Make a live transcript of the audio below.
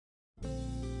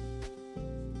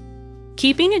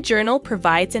Keeping a journal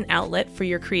provides an outlet for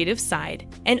your creative side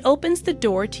and opens the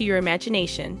door to your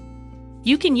imagination.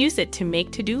 You can use it to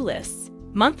make to-do lists,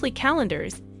 monthly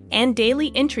calendars, and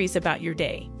daily entries about your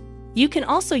day. You can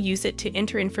also use it to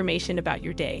enter information about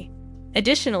your day.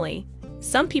 Additionally,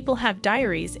 some people have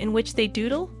diaries in which they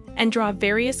doodle and draw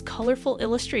various colorful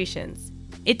illustrations.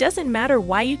 It doesn't matter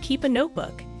why you keep a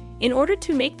notebook. In order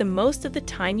to make the most of the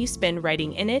time you spend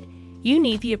writing in it, you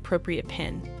need the appropriate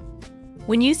pen.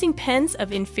 When using pens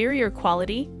of inferior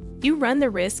quality, you run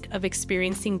the risk of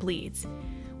experiencing bleeds,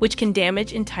 which can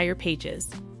damage entire pages.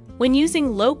 When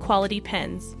using low-quality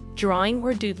pens, drawing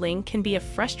or doodling can be a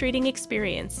frustrating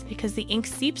experience because the ink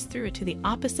seeps through to the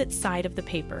opposite side of the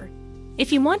paper.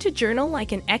 If you want to journal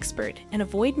like an expert and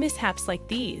avoid mishaps like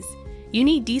these, you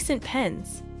need decent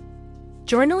pens.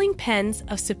 Journaling pens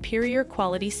of superior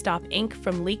quality stop ink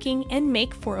from leaking and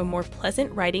make for a more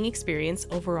pleasant writing experience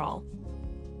overall.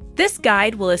 This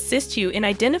guide will assist you in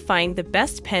identifying the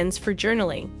best pens for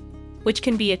journaling, which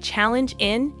can be a challenge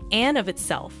in and of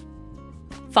itself.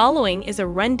 Following is a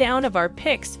rundown of our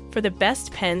picks for the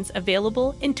best pens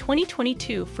available in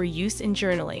 2022 for use in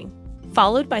journaling,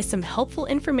 followed by some helpful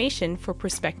information for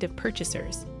prospective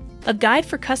purchasers. A guide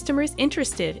for customers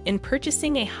interested in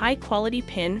purchasing a high-quality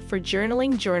pen for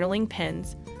journaling. Journaling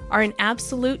pens are an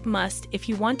absolute must if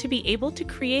you want to be able to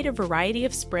create a variety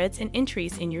of spreads and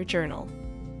entries in your journal.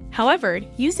 However,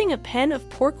 using a pen of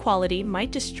poor quality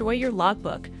might destroy your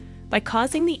logbook by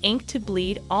causing the ink to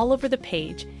bleed all over the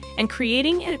page and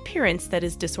creating an appearance that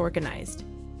is disorganized.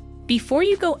 Before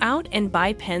you go out and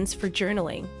buy pens for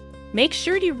journaling, make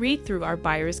sure to read through our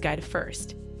buyer's guide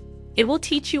first. It will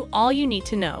teach you all you need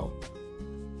to know: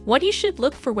 what you should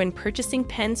look for when purchasing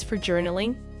pens for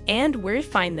journaling and where to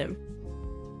find them.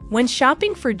 When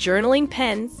shopping for journaling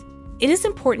pens, it is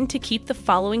important to keep the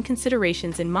following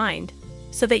considerations in mind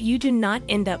so that you do not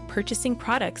end up purchasing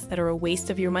products that are a waste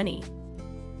of your money.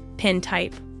 Pen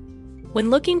type. When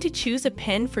looking to choose a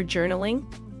pen for journaling,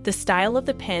 the style of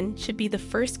the pen should be the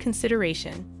first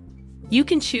consideration. You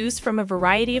can choose from a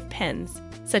variety of pens,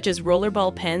 such as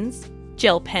rollerball pens,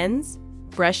 gel pens,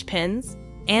 brush pens,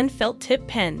 and felt tip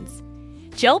pens.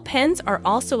 Gel pens are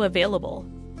also available.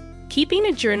 Keeping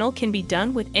a journal can be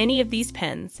done with any of these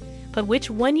pens, but which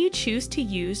one you choose to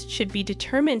use should be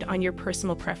determined on your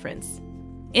personal preference.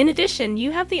 In addition,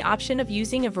 you have the option of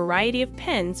using a variety of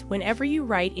pens whenever you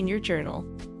write in your journal.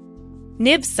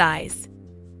 Nib size.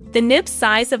 The nib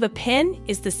size of a pen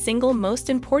is the single most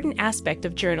important aspect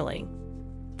of journaling.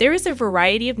 There is a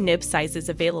variety of nib sizes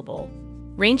available,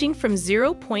 ranging from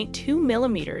 0.2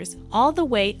 millimeters all the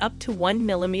way up to 1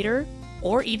 millimeter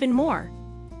or even more.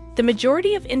 The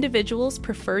majority of individuals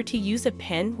prefer to use a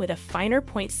pen with a finer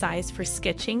point size for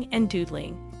sketching and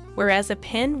doodling, whereas a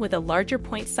pen with a larger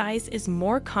point size is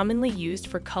more commonly used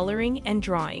for coloring and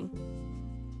drawing.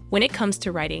 When it comes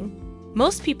to writing,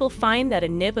 most people find that a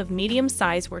nib of medium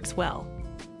size works well.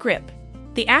 Grip.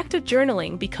 The act of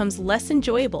journaling becomes less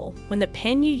enjoyable when the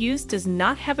pen you use does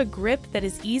not have a grip that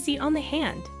is easy on the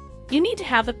hand. You need to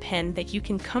have a pen that you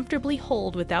can comfortably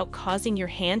hold without causing your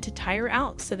hand to tire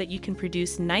out so that you can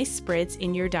produce nice spreads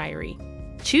in your diary.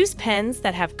 Choose pens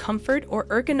that have comfort or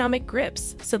ergonomic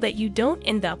grips so that you don't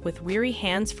end up with weary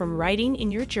hands from writing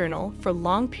in your journal for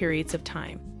long periods of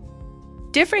time.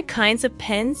 Different kinds of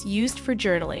pens used for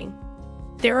journaling.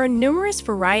 There are numerous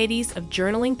varieties of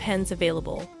journaling pens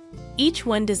available, each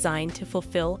one designed to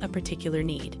fulfill a particular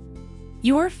need.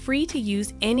 You are free to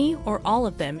use any or all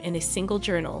of them in a single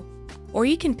journal, or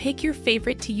you can pick your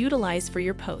favorite to utilize for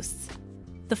your posts.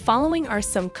 The following are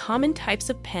some common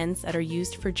types of pens that are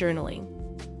used for journaling.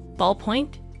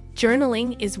 Ballpoint.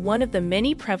 Journaling is one of the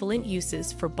many prevalent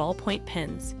uses for ballpoint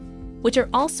pens, which are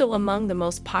also among the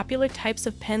most popular types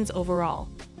of pens overall.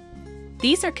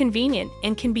 These are convenient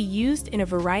and can be used in a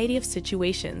variety of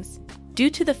situations.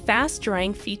 Due to the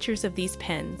fast-drying features of these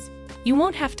pens, you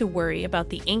won't have to worry about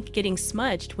the ink getting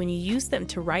smudged when you use them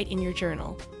to write in your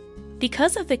journal.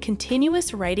 Because of the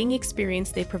continuous writing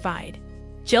experience they provide,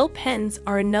 gel pens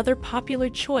are another popular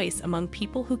choice among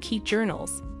people who keep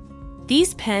journals.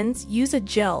 These pens use a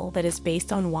gel that is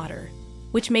based on water,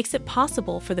 which makes it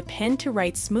possible for the pen to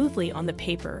write smoothly on the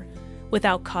paper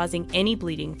without causing any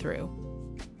bleeding through.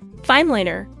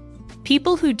 Fineliner.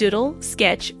 People who doodle,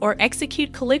 sketch, or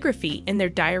execute calligraphy in their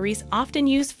diaries often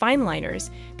use fineliners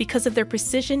because of their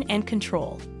precision and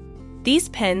control. These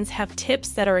pens have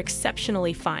tips that are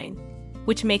exceptionally fine,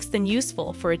 which makes them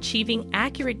useful for achieving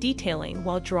accurate detailing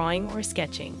while drawing or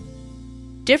sketching.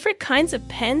 Different kinds of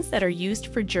pens that are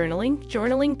used for journaling.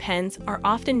 Journaling pens are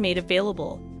often made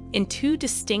available in two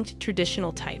distinct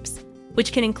traditional types,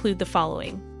 which can include the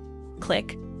following: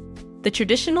 Click. The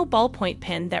traditional ballpoint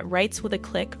pen that writes with a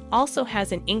click also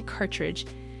has an ink cartridge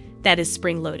that is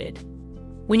spring-loaded.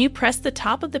 When you press the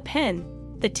top of the pen,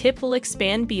 the tip will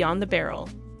expand beyond the barrel,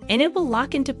 and it will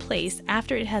lock into place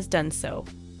after it has done so.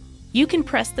 You can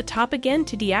press the top again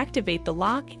to deactivate the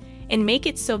lock and make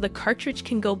it so the cartridge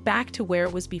can go back to where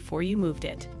it was before you moved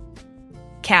it.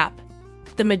 Cap.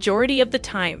 The majority of the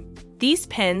time, these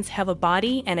pens have a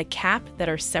body and a cap that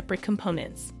are separate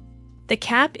components. The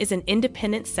cap is an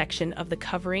independent section of the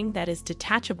covering that is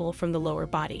detachable from the lower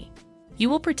body. You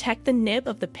will protect the nib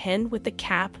of the pen with the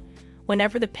cap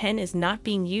whenever the pen is not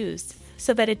being used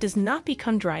so that it does not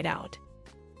become dried out.